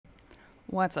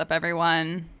What's up,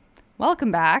 everyone?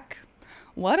 Welcome back.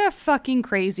 What a fucking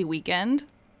crazy weekend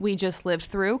we just lived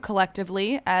through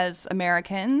collectively as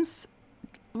Americans.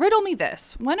 Riddle me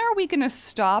this. When are we going to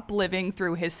stop living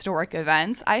through historic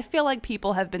events? I feel like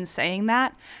people have been saying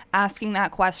that, asking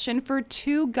that question for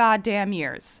 2 goddamn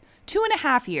years.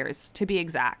 2.5 years, to be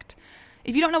exact.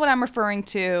 If you don't know what I'm referring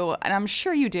to, and I'm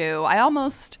sure you do, I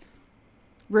almost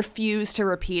refuse to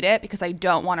repeat it because I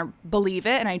don't want to believe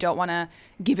it and I don't want to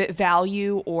give it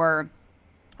value or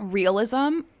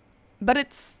realism.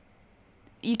 But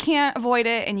you can't avoid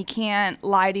it and you can't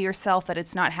lie to yourself that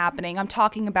it's not happening. I'm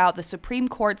talking about the Supreme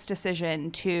Court's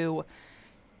decision to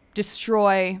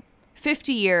destroy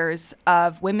 50 years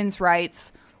of women's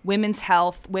rights, women's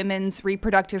health, women's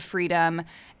reproductive freedom,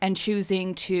 and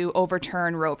choosing to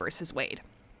overturn Roe versus Wade.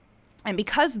 And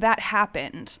because that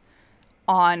happened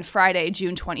on Friday,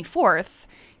 June 24th,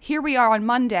 here we are on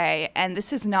Monday, and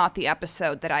this is not the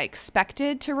episode that I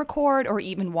expected to record or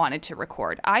even wanted to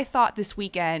record. I thought this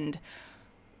weekend,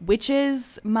 which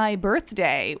is my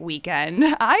birthday weekend,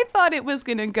 I thought it was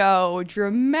going to go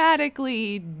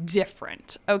dramatically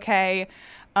different, okay?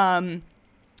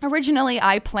 Originally,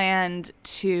 I planned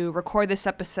to record this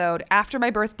episode after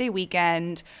my birthday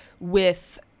weekend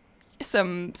with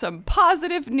some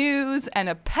positive news and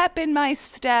a pep in my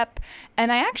step,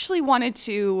 and I actually wanted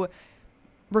to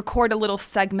record a little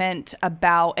segment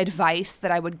about advice that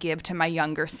I would give to my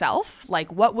younger self.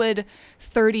 Like, what would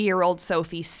 30-year-old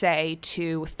Sophie say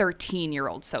to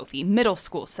 13-year-old Sophie, middle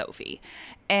school Sophie?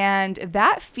 And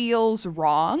that feels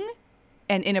wrong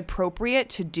and inappropriate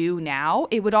to do now.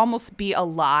 It would almost be a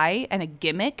lie and a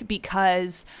gimmick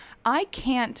because I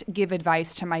can't give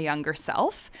advice to my younger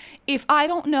self if I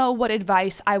don't know what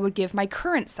advice I would give my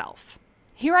current self.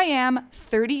 Here I am,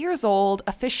 30 years old,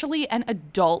 officially an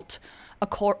adult,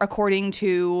 according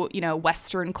to,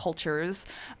 Western cultures.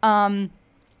 And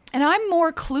I'm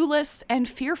more clueless and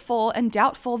fearful and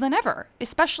doubtful than ever,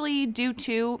 especially due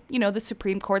to, the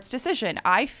Supreme Court's decision.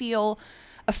 I feel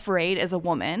afraid as a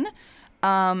woman.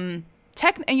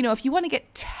 If you want to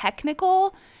get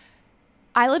technical,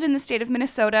 I live in the state of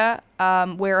Minnesota,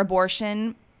 where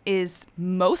abortion is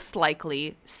most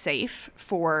likely safe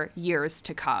for years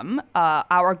to come.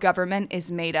 Our government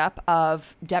is made up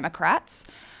of Democrats.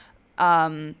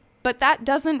 But that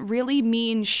doesn't really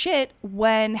mean shit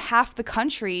when half the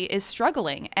country is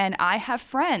struggling. And I have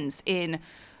friends in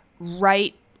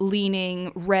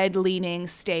right-leaning, red-leaning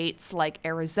states like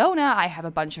Arizona. I have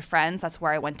a bunch of friends. That's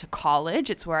where I went to college.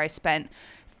 It's where I spent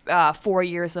 4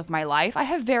 years of my life. I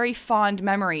have very fond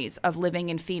memories of living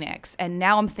in Phoenix. And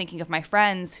now I'm thinking of my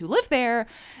friends who live there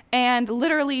and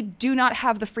literally do not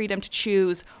have the freedom to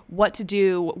choose what to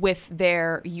do with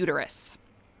their uterus.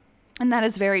 And that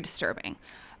is very disturbing.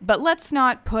 But let's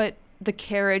not put the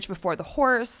carriage before the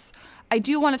horse. I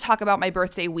do want to talk about my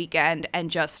birthday weekend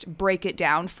and just break it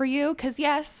down for you. Because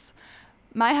yes,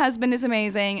 my husband is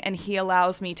amazing and he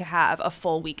allows me to have a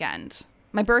full weekend.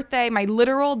 My birthday,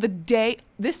 the day,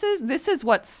 this is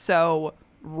what's so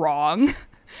wrong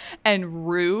and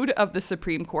rude of the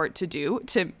Supreme Court to do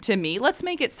to me. Let's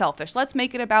make it selfish. Let's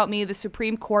make it about me. The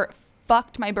Supreme Court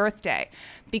fucked my birthday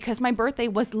because my birthday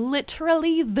was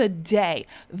literally the day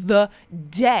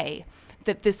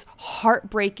that this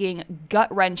heartbreaking,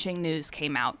 gut-wrenching news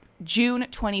came out, June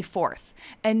 24th.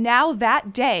 And now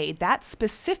that day, that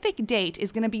specific date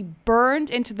is going to be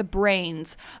burned into the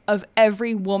brains of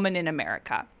every woman in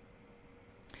America.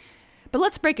 But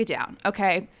let's break it down,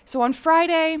 okay? So on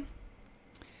Friday,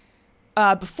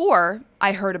 before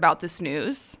I heard about this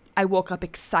news, I woke up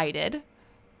excited,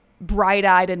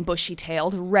 bright-eyed and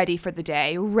bushy-tailed, ready for the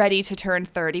day, ready to turn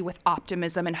 30 with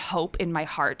optimism and hope in my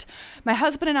heart. My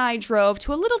husband and I drove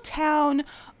to a little town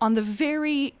on the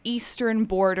very eastern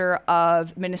border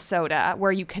of Minnesota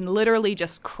where you can literally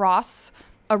just cross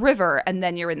a river and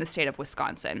then you're in the state of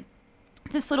Wisconsin.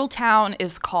 This little town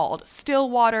is called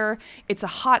Stillwater. It's a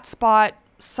hotspot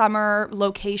summer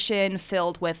location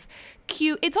filled with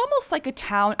it's almost like a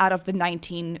town out of the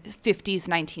 1950s,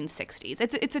 1960s.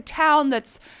 It's a town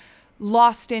that's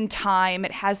lost in time.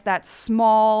 It has that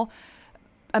small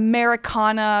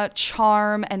Americana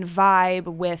charm and vibe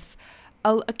with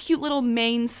a cute little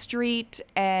main street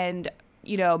and,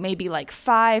 maybe like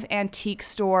 5 antique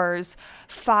stores,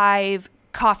 5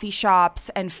 coffee shops,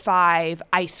 and 5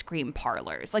 ice cream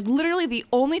parlors. Like literally the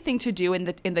only thing to do in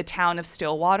the town of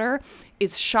Stillwater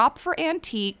is shop for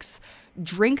antiques,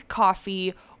 drink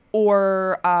coffee,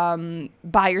 or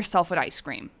buy yourself an ice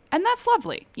cream. And that's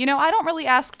lovely. I don't really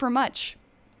ask for much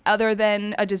other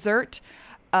than a dessert,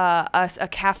 a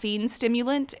caffeine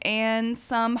stimulant, and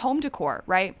some home decor,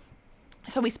 right?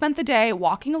 So we spent the day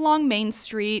walking along Main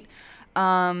Street,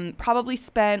 Probably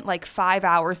spent like 5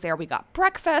 hours there. We got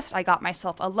breakfast. I got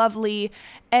myself a lovely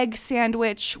egg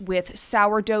sandwich with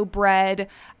sourdough bread.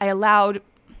 That's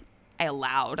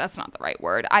not the right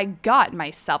word. I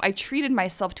treated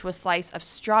myself to a slice of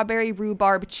strawberry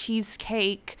rhubarb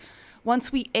cheesecake.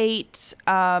 Once we ate,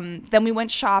 then we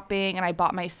went shopping and I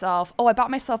bought myself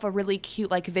a really cute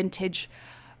like vintage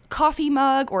coffee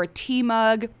mug or a tea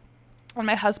mug. And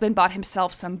my husband bought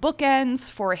himself some bookends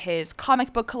for his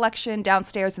comic book collection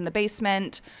downstairs in the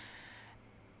basement.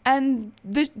 And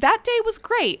that day was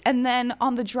great. And then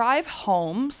on the drive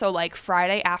home, so like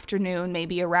Friday afternoon,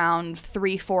 maybe around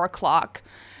 3-4 o'clock,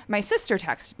 my sister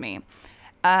texted me.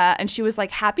 And she was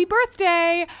like, "Happy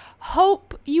birthday.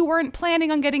 Hope you weren't planning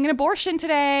on getting an abortion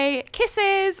today.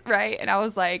 Kisses." Right? And I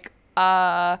was like,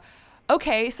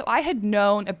 okay. So I had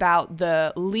known about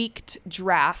the leaked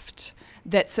draft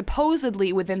that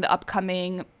supposedly within the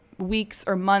upcoming weeks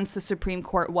or months, the Supreme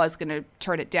Court was going to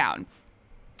turn it down.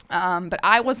 But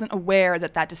I wasn't aware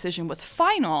that decision was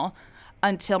final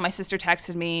until my sister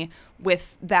texted me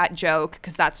with that joke,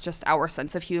 because that's just our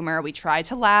sense of humor. We try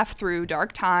to laugh through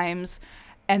dark times.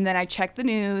 And then I checked the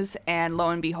news, and lo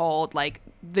and behold, like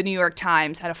the New York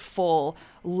Times had a full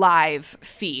live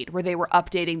feed where they were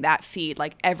updating that feed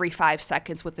like every 5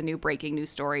 seconds with the new breaking news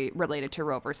story related to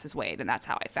Roe versus Wade. And that's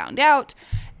how I found out.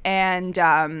 And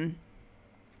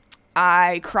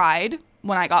I cried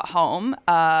when I got home.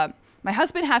 My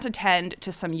husband had to tend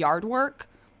to some yard work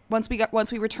once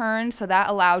we returned, so that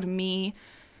allowed me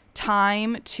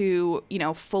time to,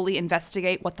 fully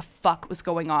investigate what the fuck was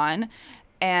going on.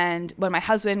 And when my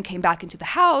husband came back into the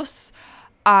house,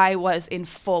 I was in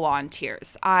full-on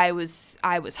tears. I was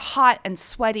hot and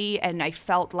sweaty, and I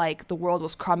felt like the world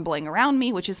was crumbling around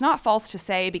me, which is not false to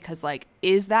say, because, like,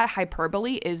 is that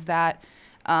hyperbole? Is that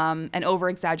an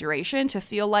over-exaggeration to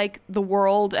feel like the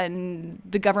world and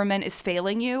the government is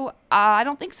failing you? I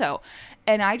don't think so.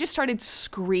 And I just started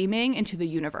screaming into the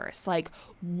universe, like,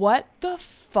 what the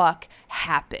fuck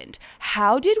happened?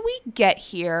 How did we get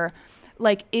here?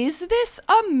 Like, is this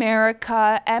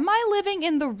America? Am I living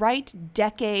in the right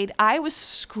decade? I was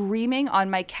screaming on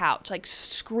my couch, like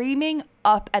screaming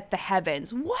up at the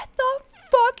heavens. What the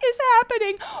fuck is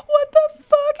happening? What the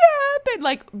fuck happened?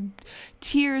 Like,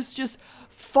 tears just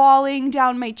falling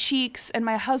down my cheeks. And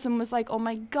my husband was like, "Oh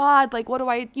my God, like, what do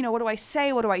I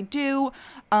say? What do I do?"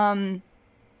 And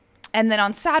then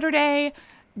on Saturday,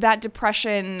 that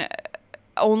depression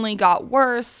only got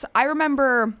worse. I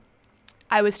remember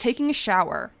I was taking a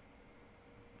shower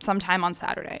sometime on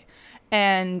Saturday,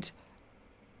 and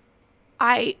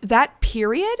that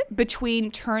period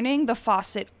between turning the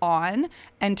faucet on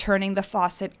and turning the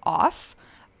faucet off,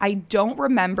 I don't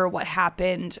remember what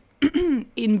happened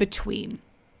in between.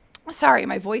 Sorry,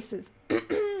 my voice is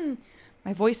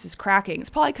cracking. It's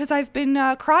probably because I've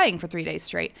been crying for 3 days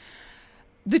straight.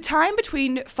 The time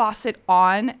between faucet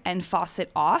on and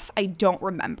faucet off, I don't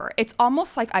remember. It's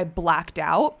almost like I blacked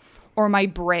out, or my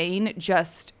brain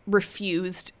just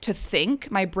refused to think.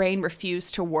 My brain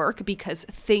refused to work because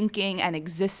thinking and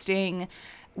existing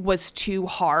was too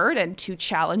hard and too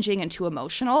challenging and too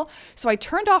emotional. So I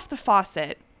turned off the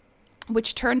faucet,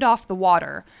 which turned off the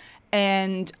water.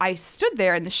 And I stood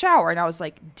there in the shower and I was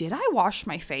like, did I wash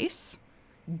my face?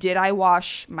 Did I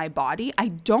wash my body? I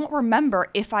don't remember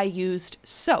if I used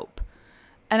soap.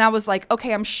 And I was like,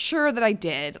 okay, I'm sure that I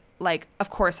did. Like, of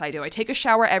course I do. I take a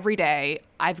shower every day.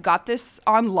 I've got this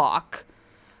on lock.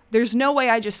 There's no way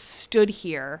I just stood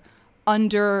here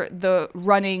under the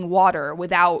running water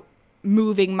without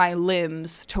moving my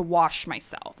limbs to wash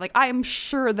myself. Like, I am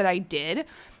sure that I did,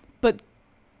 but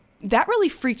that really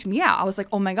freaked me out. I was like,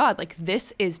 oh my God, like,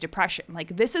 this is depression.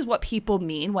 Like, this is what people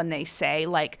mean when they say,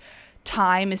 like,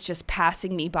 time is just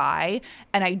passing me by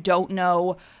and I don't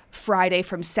know Friday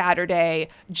from Saturday,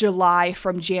 July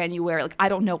from January. Like, I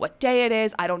don't know what day it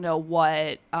is. I don't know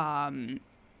what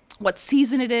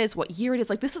season it is, what year it is.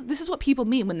 Like, this is what people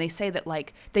mean when they say that,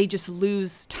 like, they just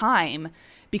lose time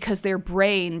because their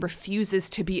brain refuses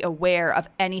to be aware of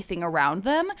anything around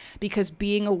them because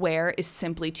being aware is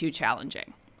simply too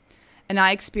challenging. And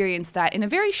I experienced that in a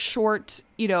very short,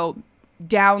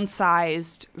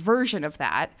 downsized version of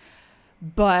that.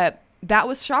 But that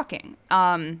was shocking.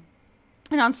 And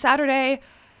on Saturday,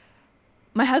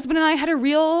 my husband and I had a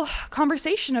real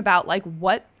conversation about, like,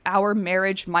 what our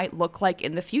marriage might look like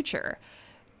in the future.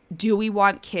 Do we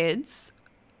want kids?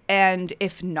 And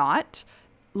if not,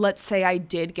 let's say I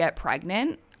did get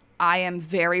pregnant. I am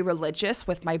very religious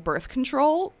with my birth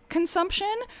control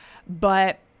consumption,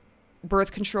 but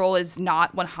birth control is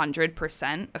not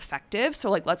 100% effective. So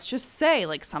like, let's just say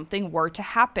like something were to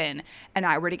happen and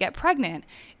I were to get pregnant.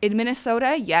 In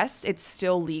Minnesota, yes, it's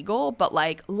still legal, but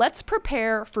like, let's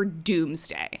prepare for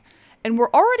doomsday. And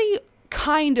we're already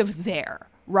kind of there,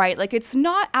 right? Like, it's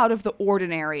not out of the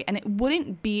ordinary, and it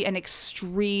wouldn't be an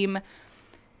extreme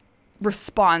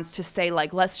response to say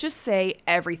like, let's just say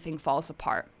everything falls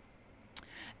apart.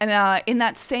 And in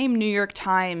that same New York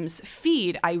Times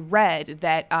feed, I read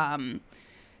that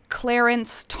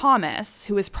Clarence Thomas,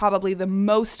 who is probably the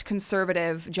most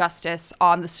conservative justice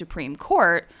on the Supreme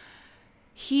Court,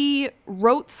 he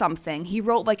wrote something. He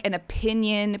wrote like an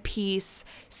opinion piece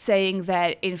saying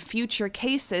that in future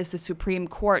cases, the Supreme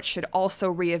Court should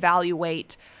also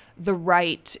reevaluate the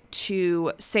right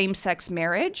to same-sex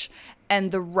marriage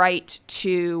and the right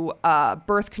to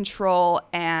birth control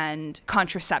and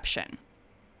contraception.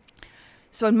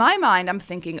 So in my mind, I'm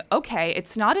thinking, okay,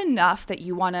 it's not enough that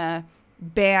you want to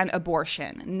ban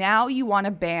abortion. Now you want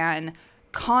to ban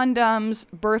condoms,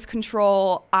 birth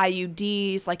control,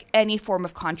 IUDs, like any form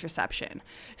of contraception.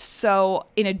 So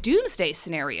in a doomsday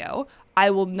scenario,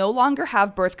 I will no longer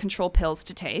have birth control pills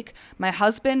to take. My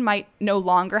husband might no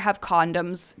longer have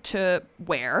condoms to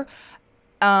wear.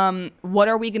 What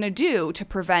are we going to do to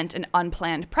prevent an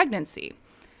unplanned pregnancy?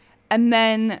 And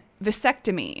then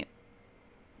vasectomy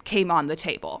came on the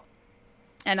table.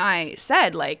 And I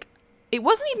said, like, it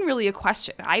wasn't even really a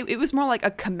question. It was more like a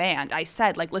command. I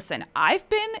said, like, listen,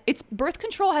 birth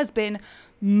control has been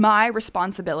my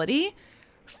responsibility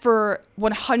for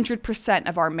 100%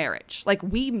 of our marriage. Like,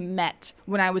 we met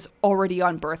when I was already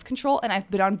on birth control, and I've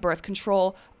been on birth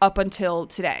control up until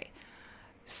today.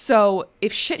 So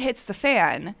if shit hits the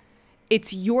fan,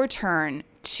 it's your turn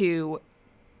to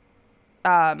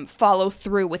follow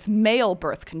through with male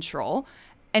birth control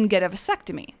and get a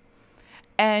vasectomy.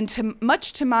 And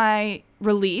much to my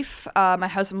relief, my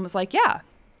husband was like, yeah,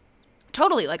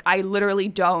 totally. Like, I literally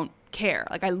don't care.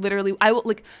 Like,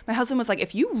 my husband was like,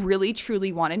 if you really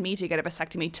truly wanted me to get a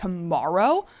vasectomy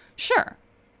tomorrow, sure.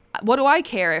 What do I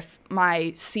care if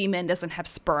my semen doesn't have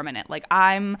sperm in it?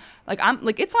 I'm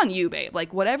it's on you, babe.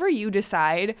 Like, whatever you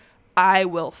decide, I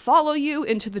will follow you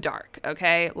into the dark,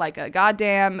 okay? Like a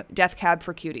goddamn Death Cab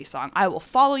for Cutie song. I will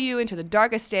follow you into the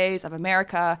darkest days of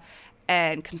America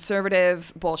and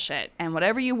conservative bullshit. And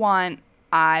whatever you want,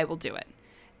 I will do it.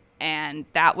 And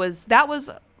that was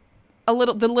the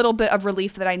little bit of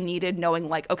relief that I needed, knowing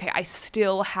like, okay, I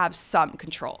still have some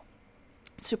control.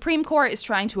 Supreme Court is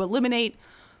trying to eliminate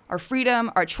our freedom,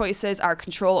 our choices, our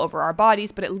control over our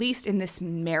bodies, but at least in this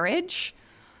marriage,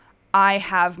 I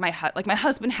have my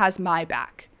husband has my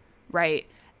back, right?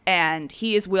 And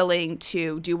he is willing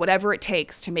to do whatever it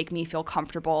takes to make me feel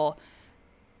comfortable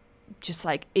just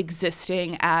like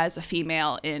existing as a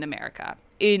female in America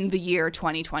in the year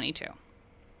 2022.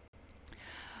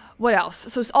 What else?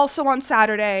 So also on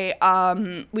Saturday,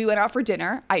 we went out for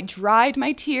dinner. I dried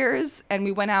my tears and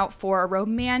we went out for a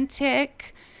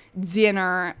romantic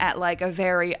dinner at like a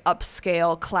very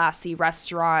upscale, classy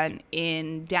restaurant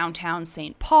in downtown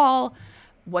St. Paul.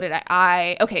 What did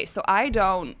okay, so I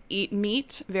don't eat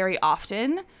meat very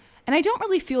often, and I don't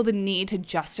really feel the need to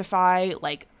justify,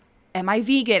 like, am I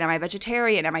vegan? Am I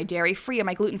vegetarian? Am I dairy-free? Am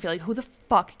I gluten-free? Like, who the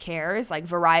fuck cares? Like,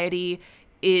 variety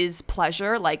is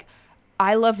pleasure. Like,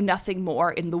 I love nothing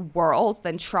more in the world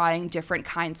than trying different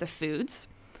kinds of foods.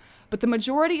 But the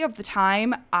majority of the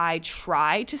time, I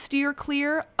try to steer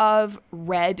clear of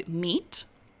red meat.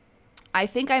 I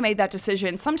think I made that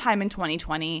decision sometime in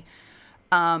 2020,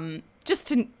 just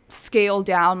to scale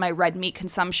down my red meat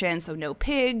consumption. So no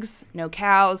pigs, no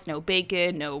cows, no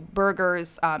bacon, no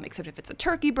burgers, except if it's a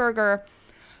turkey burger.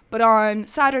 But on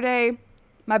Saturday,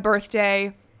 my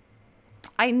birthday,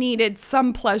 I needed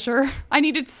some pleasure. I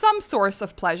needed some source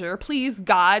of pleasure. Please,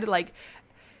 God, like,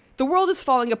 the world is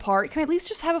falling apart. Can I at least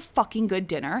just have a fucking good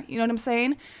dinner? You know what I'm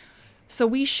saying? So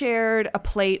we shared a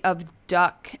plate of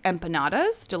duck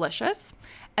empanadas, delicious.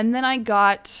 And then I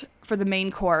got, for the main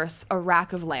course, a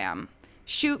rack of lamb.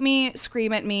 Shoot me,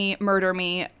 scream at me, murder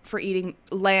me for eating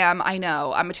lamb. I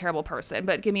know, I'm a terrible person,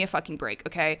 but give me a fucking break,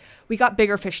 okay? We got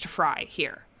bigger fish to fry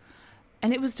here.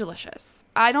 And it was delicious.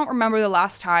 I don't remember the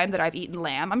last time that I've eaten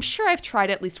lamb. I'm sure I've tried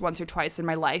it at least once or twice in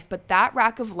my life, but that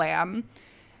rack of lamb,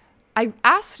 I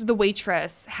asked the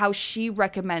waitress how she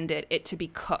recommended it to be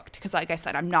cooked, because like I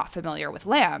said, I'm not familiar with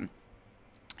lamb.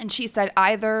 And she said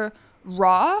either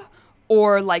raw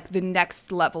or like the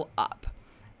next level up.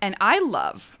 And I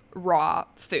love raw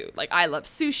food. Like, I love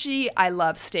sushi. I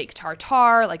love steak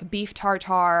tartare, like beef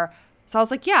tartare. So I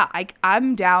was like, yeah,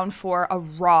 I'm down for a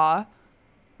raw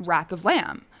rack of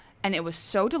lamb. And it was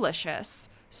so delicious,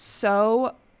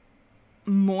 so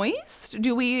moist.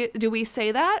 Do we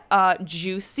say that?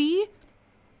 Juicy.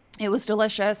 It was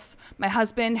delicious. My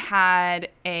husband had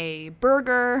a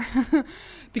burger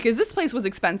because this place was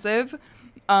expensive.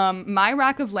 My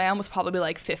rack of lamb was probably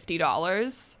like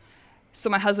 $50. So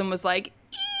my husband was like,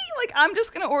 I'm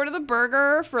just going to order the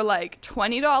burger for like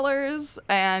 $20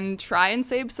 and try and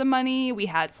save some money. We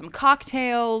had some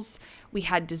cocktails. We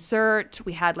had dessert.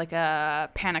 We had like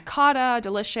a panna cotta,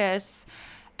 delicious.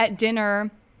 At dinner,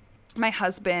 my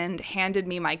husband handed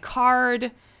me my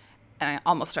card and I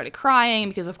almost started crying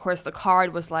because, of course, the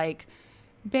card was like,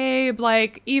 babe,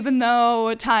 like, even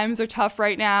though times are tough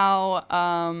right now,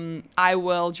 I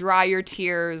will dry your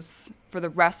tears for the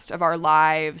rest of our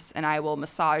lives, and I will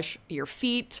massage your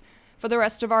feet for the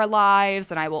rest of our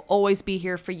lives, and I will always be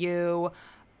here for you.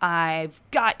 I've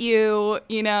got you,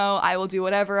 I will do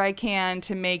whatever I can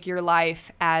to make your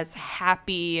life as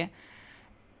happy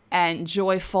and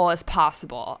joyful as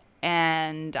possible.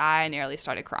 And I nearly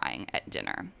started crying at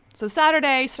dinner. So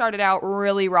Saturday started out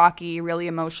really rocky, really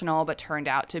emotional, but turned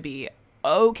out to be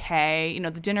okay.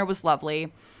 The dinner was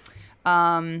lovely.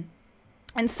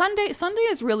 And Sunday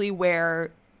is really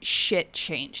where shit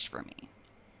changed for me.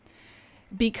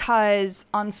 Because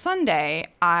on Sunday,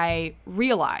 I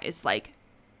realized, like,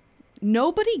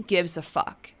 nobody gives a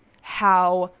fuck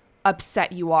how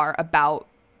upset you are about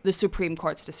the Supreme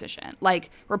Court's decision. Like,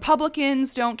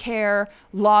 Republicans don't care,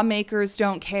 lawmakers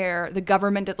don't care, the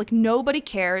government does, like, nobody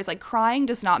cares. Like, crying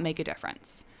does not make a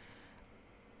difference.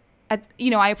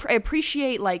 I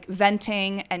appreciate, like,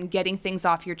 venting and getting things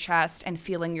off your chest and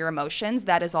feeling your emotions.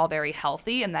 That is all very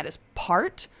healthy, and that is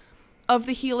part of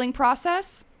the healing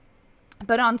process.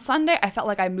 But on Sunday, I felt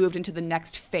like I moved into the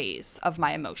next phase of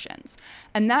my emotions.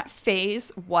 And that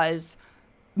phase was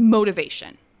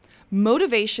motivation.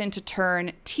 Motivation to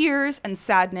turn tears and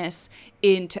sadness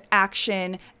into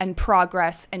action and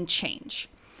progress and change.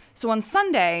 So on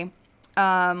Sunday,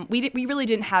 we really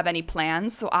didn't have any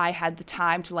plans. So I had the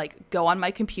time to, like, go on my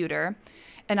computer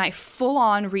and I full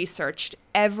on researched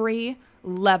every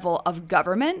level of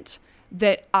government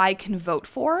that I can vote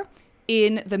for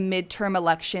in the midterm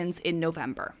elections in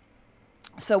November.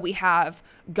 So we have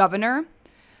governor,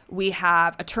 we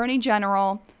have attorney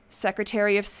general,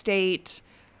 secretary of state,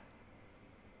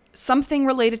 something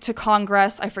related to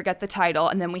Congress, I forget the title,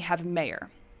 and then we have mayor.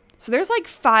 So there's like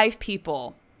 5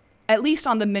 people, at least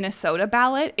on the Minnesota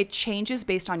ballot. It changes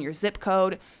based on your zip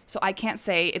code, so I can't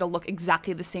say it'll look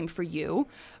exactly the same for you,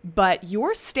 but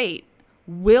your state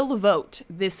will vote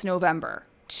this November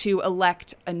to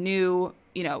elect a new,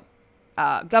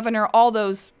 governor, all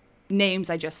those names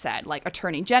I just said, like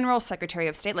attorney general, secretary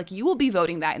of state, like you will be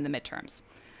voting that in the midterms.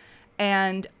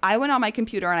 And I went on my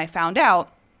computer and I found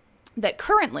out that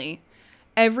currently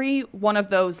every one of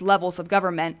those levels of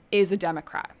government is a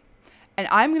Democrat. And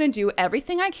I'm going to do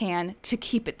everything I can to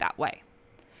keep it that way.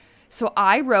 So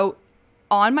I wrote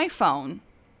on my phone,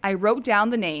 I wrote down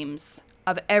the names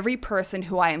of every person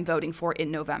who I am voting for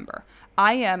in November.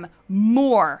 I am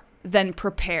more than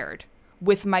prepared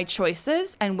with my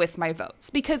choices and with my votes.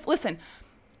 Because listen,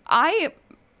 I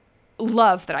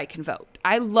love that I can vote.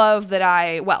 I love that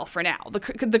for now,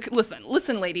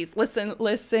 listen, ladies,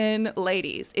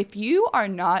 if you are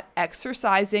not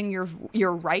exercising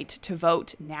your right to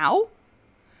vote now,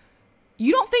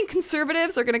 you don't think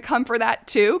conservatives are going to come for that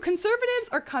too? Conservatives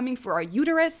are coming for our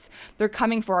uterus. They're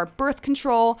coming for our birth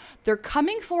control. They're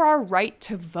coming for our right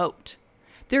to vote.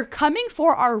 They're coming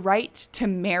for our right to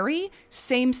marry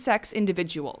same-sex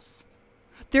individuals.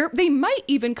 They might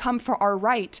even come for our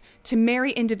right to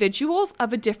marry individuals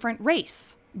of a different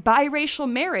race. Biracial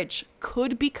marriage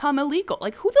could become illegal.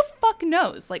 Like, who the fuck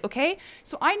knows? Like, okay?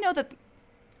 So I know that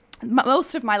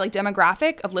most of my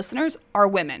demographic of listeners are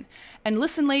women. And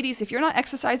listen, ladies, if you're not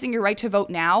exercising your right to vote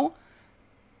now,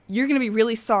 you're going to be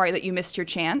really sorry that you missed your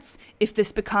chance if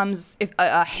this becomes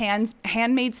a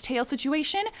Handmaid's Tale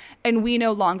situation and we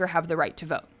no longer have the right to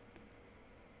vote.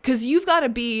 Because you've got to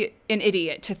be an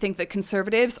idiot to think that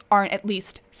conservatives aren't at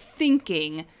least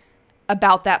thinking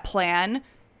about that plan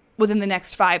within the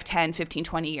next 5, 10, 15,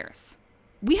 20 years.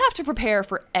 We have to prepare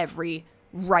for every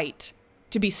right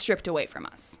to be stripped away from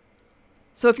us.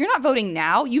 So if you're not voting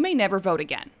now, you may never vote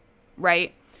again,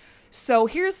 right? So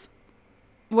here's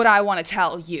what I want to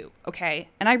tell you, okay?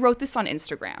 And I wrote this on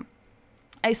Instagram.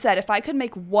 I said, if I could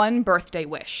make one birthday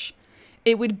wish,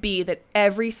 it would be that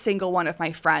every single one of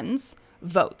my friends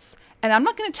votes. And I'm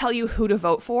not going to tell you who to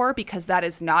vote for because that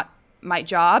is not my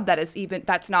job.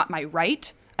 That's not my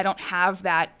right. I don't have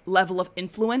that level of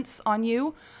influence on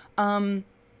you. I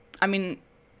mean,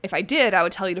 if I did, I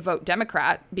would tell you to vote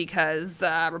Democrat because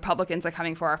Republicans are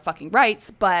coming for our fucking rights.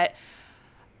 But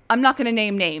I'm not going to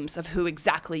name names of who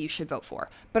exactly you should vote for,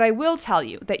 but I will tell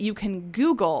you that you can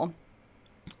Google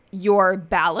your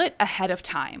ballot ahead of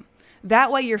time.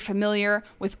 That way you're familiar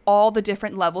with all the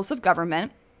different levels of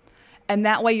government, and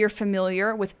that way you're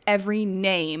familiar with every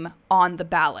name on the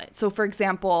ballot. So for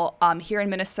example, here in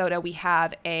Minnesota, we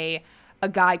have a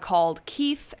guy called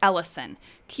Keith Ellison.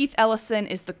 Keith Ellison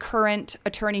is the current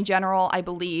attorney general, I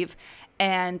believe,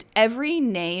 and every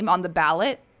name on the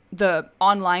ballot, the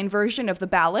online version of the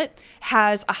ballot,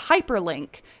 has a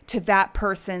hyperlink to that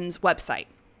person's website.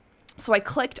 So I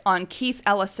clicked on Keith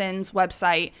Ellison's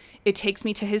website. It takes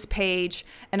me to his page,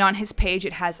 and on his page,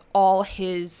 it has all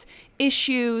his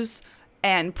issues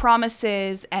and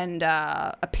promises and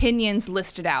opinions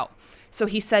listed out. So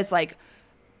he says, like,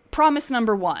 promise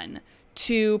number 1,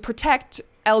 to protect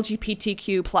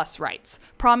LGBTQ plus rights.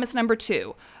 Promise number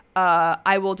 2,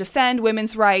 I will defend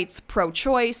women's rights,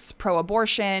 pro-choice,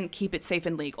 pro-abortion, keep it safe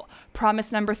and legal.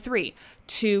 Promise number 3,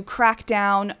 to crack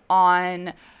down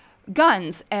on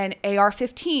guns and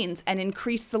AR-15s and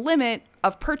increase the limit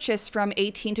of purchase from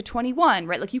 18 to 21,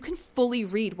 right? Like, you can fully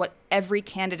read what every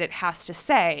candidate has to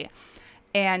say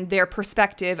and their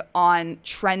perspective on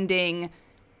trending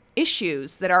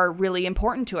issues that are really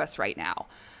important to us right now.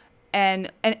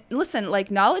 And listen, like,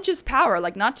 knowledge is power,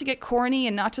 like, not to get corny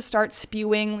and not to start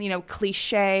spewing,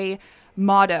 cliche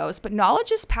mottos, but knowledge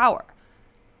is power.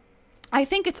 I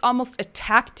think it's almost a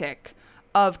tactic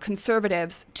of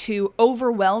conservatives to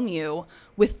overwhelm you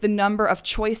with the number of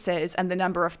choices and the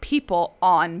number of people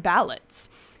on ballots.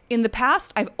 In the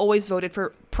past, I've always voted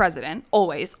for president,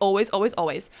 always.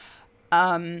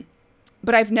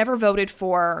 But I've never voted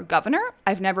for governor.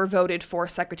 I've never voted for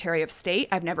secretary of state.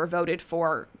 I've never voted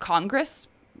for Congress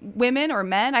women or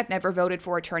men. I've never voted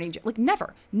for attorney general. Like,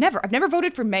 never. I've never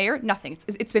voted for mayor, nothing.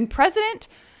 It's been president,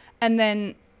 and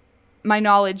then my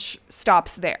knowledge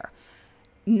stops there.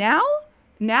 Now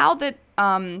that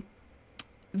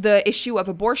the issue of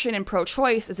abortion and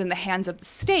pro-choice is in the hands of the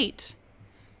state,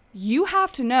 you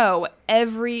have to know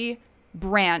every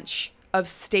branch of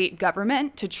state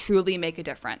government to truly make a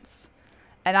difference.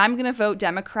 And I'm going to vote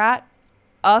Democrat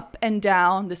up and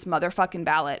down this motherfucking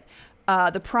ballot.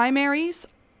 The primaries,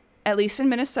 at least in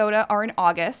Minnesota, are in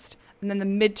August, and then the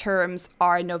midterms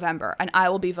are in November, and I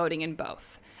will be voting in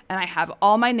both. And I have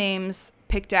all my names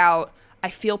picked out. I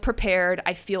feel prepared.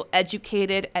 I feel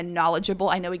educated and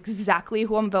knowledgeable. I know exactly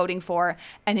who I'm voting for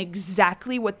and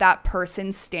exactly what that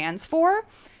person stands for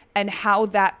and how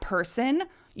that person,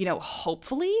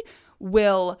 hopefully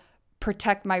will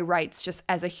protect my rights just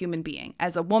as a human being,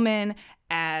 as a woman,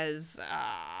 as,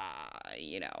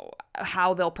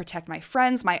 how they'll protect my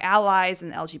friends, my allies in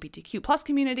the LGBTQ plus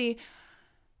community.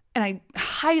 And I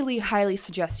highly, highly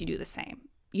suggest you do the same.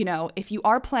 If you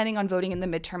are planning on voting in the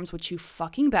midterms, which you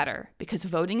fucking better, because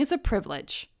voting is a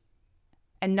privilege,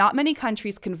 and not many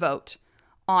countries can vote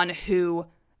on who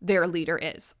their leader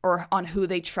is or on who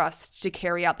they trust to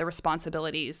carry out the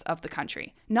responsibilities of the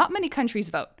country. Not many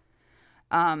countries vote.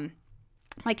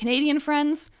 My Canadian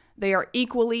friends, they are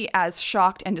equally as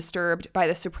shocked and disturbed by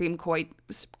the Supreme Court's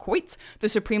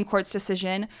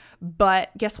decision. But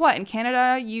guess what? In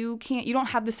Canada, you don't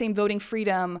have the same voting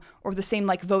freedom or the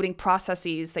same voting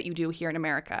processes that you do here in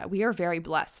America. We are very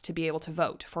blessed to be able to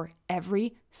vote for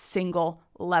every single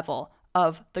level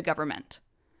of the government.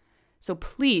 So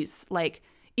please,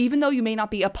 even though you may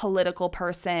not be a political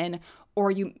person or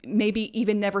you maybe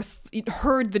even never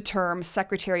heard the term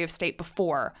Secretary of State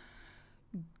before,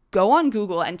 go on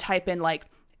Google and type in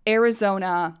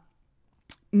Arizona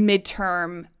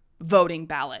midterm voting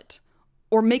ballot,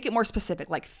 or make it more specific,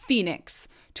 like Phoenix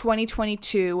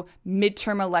 2022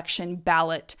 midterm election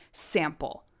ballot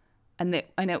sample. And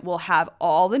it will have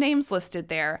all the names listed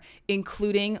there,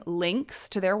 including links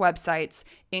to their websites,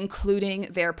 including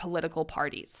their political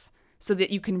parties, so that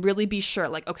you can really be sure,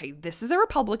 okay, this is a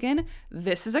Republican,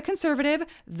 this is a conservative,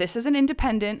 this is an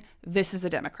independent, this is a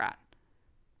Democrat.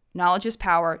 Knowledge is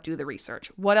power. Do the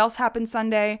research. What else happened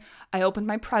Sunday? I opened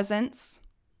my presents.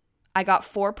 I got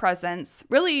 4 presents,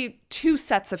 really 2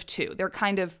 sets of 2. They're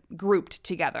kind of grouped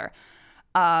together.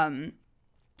 I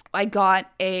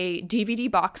got a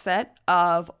DVD box set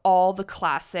of all the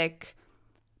classic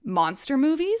monster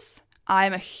movies.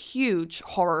 I'm a huge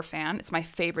horror fan. It's my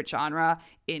favorite genre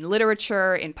in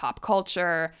literature, in pop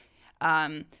culture.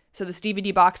 So this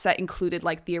DVD box set included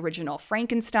the original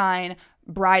Frankenstein,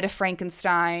 Bride of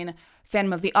Frankenstein,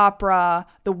 Phantom of the Opera,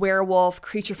 The Werewolf,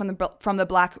 Creature from the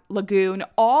Black Lagoon,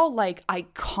 all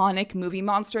iconic movie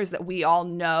monsters that we all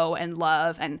know and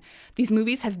love. And these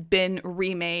movies have been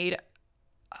remade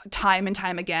time and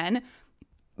time again.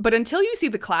 But until you see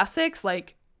the classics,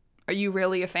 Are you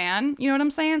really a fan? You know what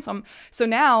I'm saying? So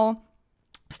now,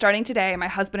 starting today, my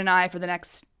husband and I, for the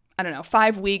next, I don't know,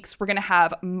 5 weeks, we're going to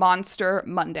have Monster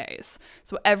Mondays.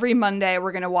 So every Monday,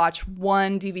 we're going to watch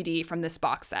one DVD from this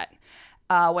box set.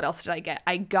 What else did I get?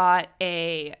 I got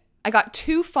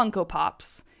 2 Funko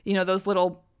Pops, you know, those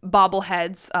little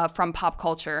bobbleheads from pop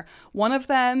culture. One of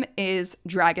them is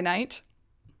Dragonite,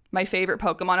 my favorite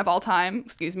Pokemon of all time.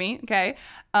 Excuse me. Okay.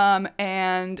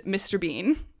 And Mr.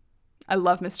 Bean. I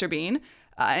love Mr. Bean.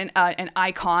 An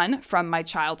icon from my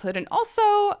childhood, and also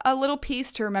a little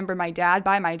piece to remember my dad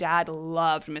by. My dad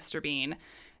loved Mr. Bean.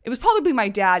 It was probably my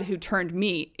dad who turned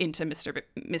me into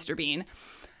Mr. Bean.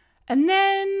 And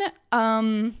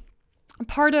then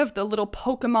part of the little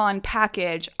Pokemon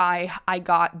package, I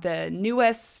got the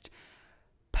newest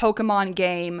Pokemon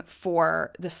game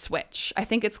for the Switch. I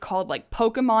think it's called like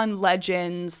Pokemon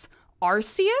Legends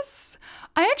Arceus.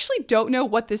 I actually don't know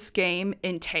what this game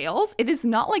entails. It is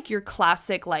not like your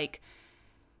classic like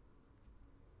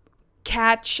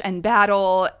catch and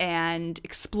battle and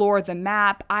explore the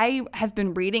map. I have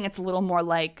been reading it's a little more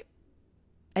like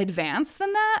advanced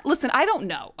than that. Listen, I don't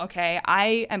know, okay?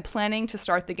 I am planning to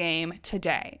start the game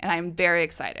today, and I'm very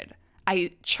excited.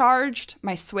 I charged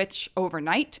my Switch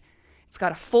overnight. It's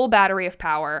got a full battery of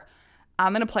power.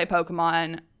 I'm going to play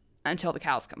Pokemon until the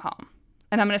cows come home.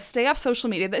 And I'm going to stay off social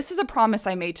media. This is a promise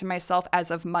I made to myself as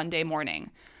of Monday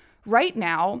morning. Right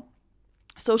now,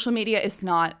 social media is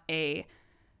not a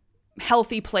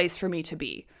healthy place for me to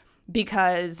be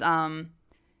because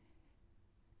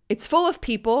it's full of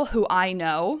people who I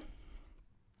know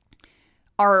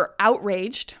are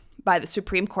outraged by the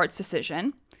Supreme Court's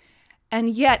decision. And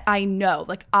yet I know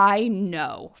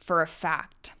for a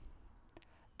fact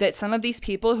that some of these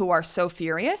people who are so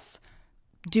furious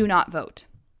do not vote.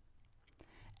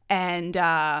 And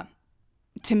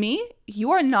to me,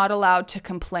 you are not allowed to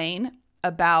complain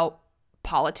about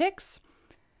politics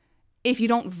if you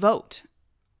don't vote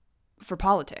for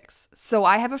politics. So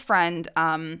I have a friend,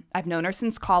 I've known her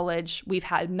since college. We've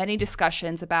had many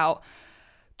discussions about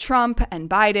Trump and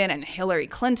Biden and Hillary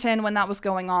Clinton when that was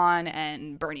going on,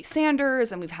 and Bernie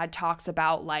Sanders. And we've had talks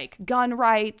about like gun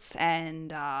rights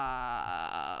and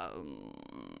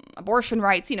abortion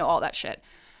rights, you know, all that shit.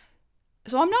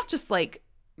 So I'm not just like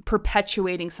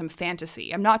perpetuating some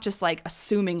fantasy. I'm not just like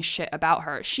assuming shit about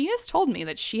her. She has told me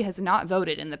that she has not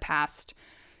voted in the past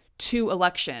 2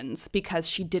 elections because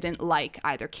she didn't like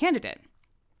either candidate.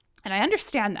 And I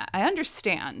understand that. I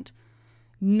understand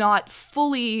not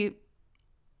fully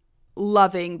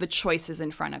loving the choices in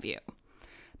front of you.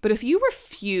 But if you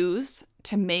refuse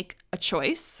to make a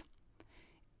choice,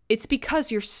 it's because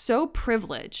you're so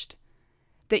privileged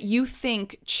that you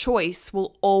think choice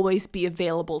will always be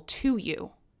available to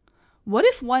you. What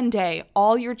if one day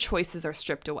all your choices are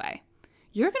stripped away?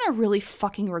 You're going to really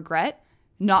fucking regret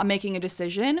not making a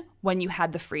decision when you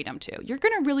had the freedom to. You're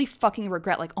going to really fucking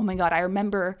regret like, oh my God, I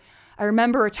remember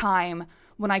a time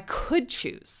when I could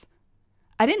choose.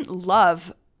 I didn't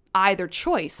love either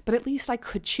choice, but at least I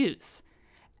could choose.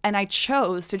 And I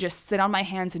chose to just sit on my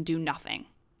hands and do nothing.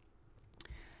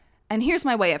 And here's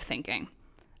my way of thinking.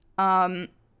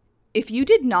 If you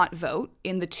did not vote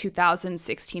in the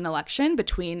 2016 election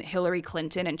between Hillary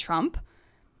Clinton and Trump,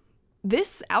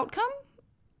 this outcome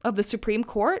of the Supreme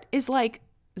Court is like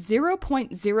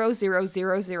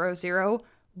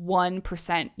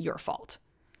 0.00001% your fault.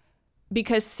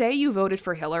 Because say you voted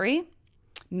for Hillary,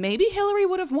 maybe Hillary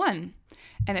would have won.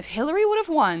 And if Hillary would have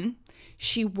won,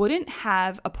 she wouldn't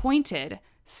have appointed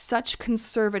such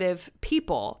conservative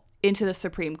people into the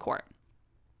Supreme Court.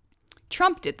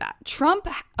 Trump did that. Trump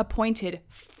appointed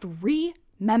 3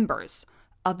 members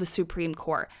of the Supreme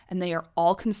Court, and they are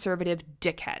all conservative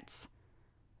dickheads.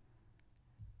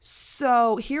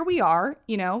 So here we are,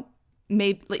 you know,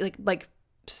 maybe like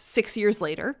 6 years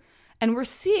later, and we're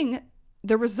seeing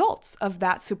the results of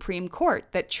that Supreme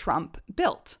Court that Trump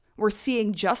built. We're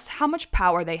seeing just how much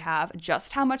power they have,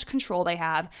 just how much control they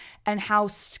have, and how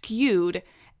skewed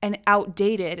and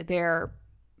outdated their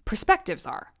perspectives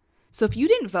are. So if you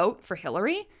didn't vote for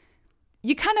Hillary,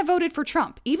 you kind of voted for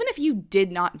Trump. Even if you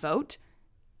did not vote,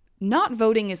 not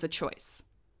voting is a choice.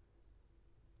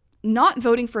 Not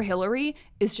voting for Hillary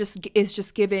is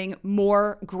just giving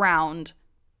more ground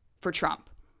for Trump.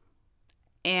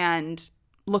 And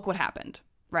look what happened,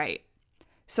 right?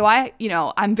 So I'm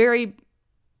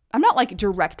not like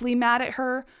directly mad at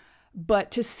her, but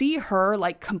to see her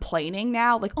like complaining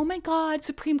now, like, oh my God,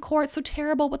 Supreme Court, so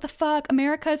terrible. What the fuck?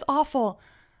 America is awful.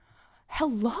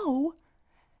 Hello?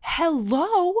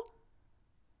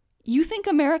 You think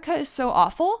America is so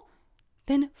awful?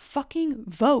 Then fucking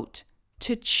vote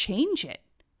to change it.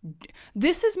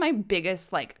 This is my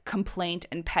biggest like complaint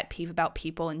and pet peeve about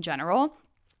people in general.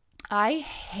 I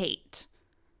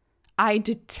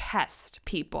detest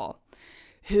people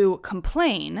who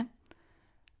complain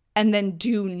and then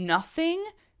do nothing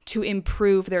to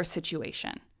improve their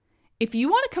situation. If you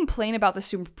want to complain about the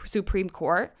Supreme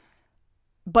Court,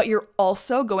 but you're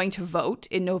also going to vote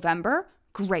in November,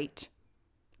 great.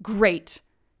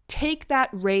 Take that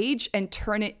rage and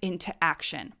turn it into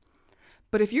action.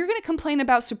 But if you're going to complain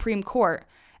about Supreme Court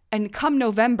and come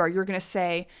November, you're going to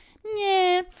say,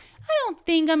 nah, I don't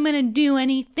think I'm going to do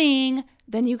anything,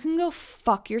 then you can go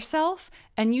fuck yourself,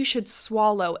 and you should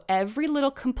swallow every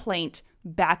little complaint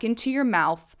back into your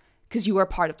mouth because you are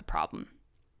part of the problem.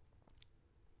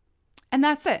 And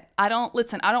that's it. I don't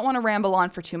want to ramble on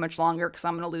for too much longer because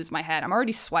I'm going to lose my head. I'm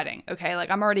already sweating, okay? Like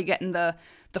I'm already getting the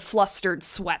flustered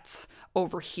sweats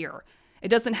over here. It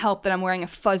doesn't help that I'm wearing a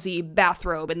fuzzy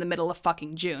bathrobe in the middle of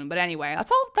fucking June. But anyway,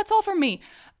 that's all from me.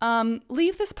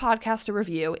 Leave this podcast a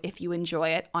review if you enjoy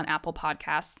it on Apple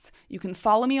Podcasts. You can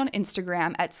follow me on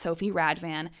Instagram at Sophie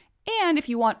Radvan. And if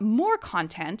you want more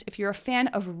content, if you're a fan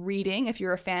of reading, if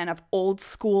you're a fan of old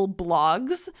school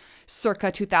blogs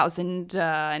circa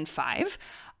 2005,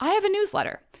 I have a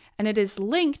newsletter. And it is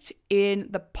linked in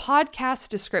the podcast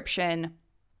description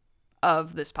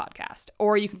of this podcast.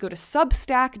 Or you can go to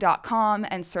substack.com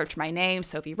and search my name,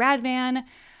 Sophie Radvan.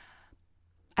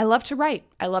 I love to write.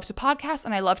 I love to podcast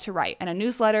and I love to write. And a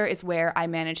newsletter is where I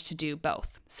manage to do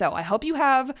both. So I hope you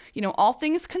have, all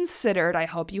things considered, I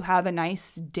hope you have a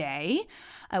nice day.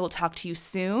 I will talk to you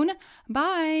soon.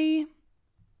 Bye.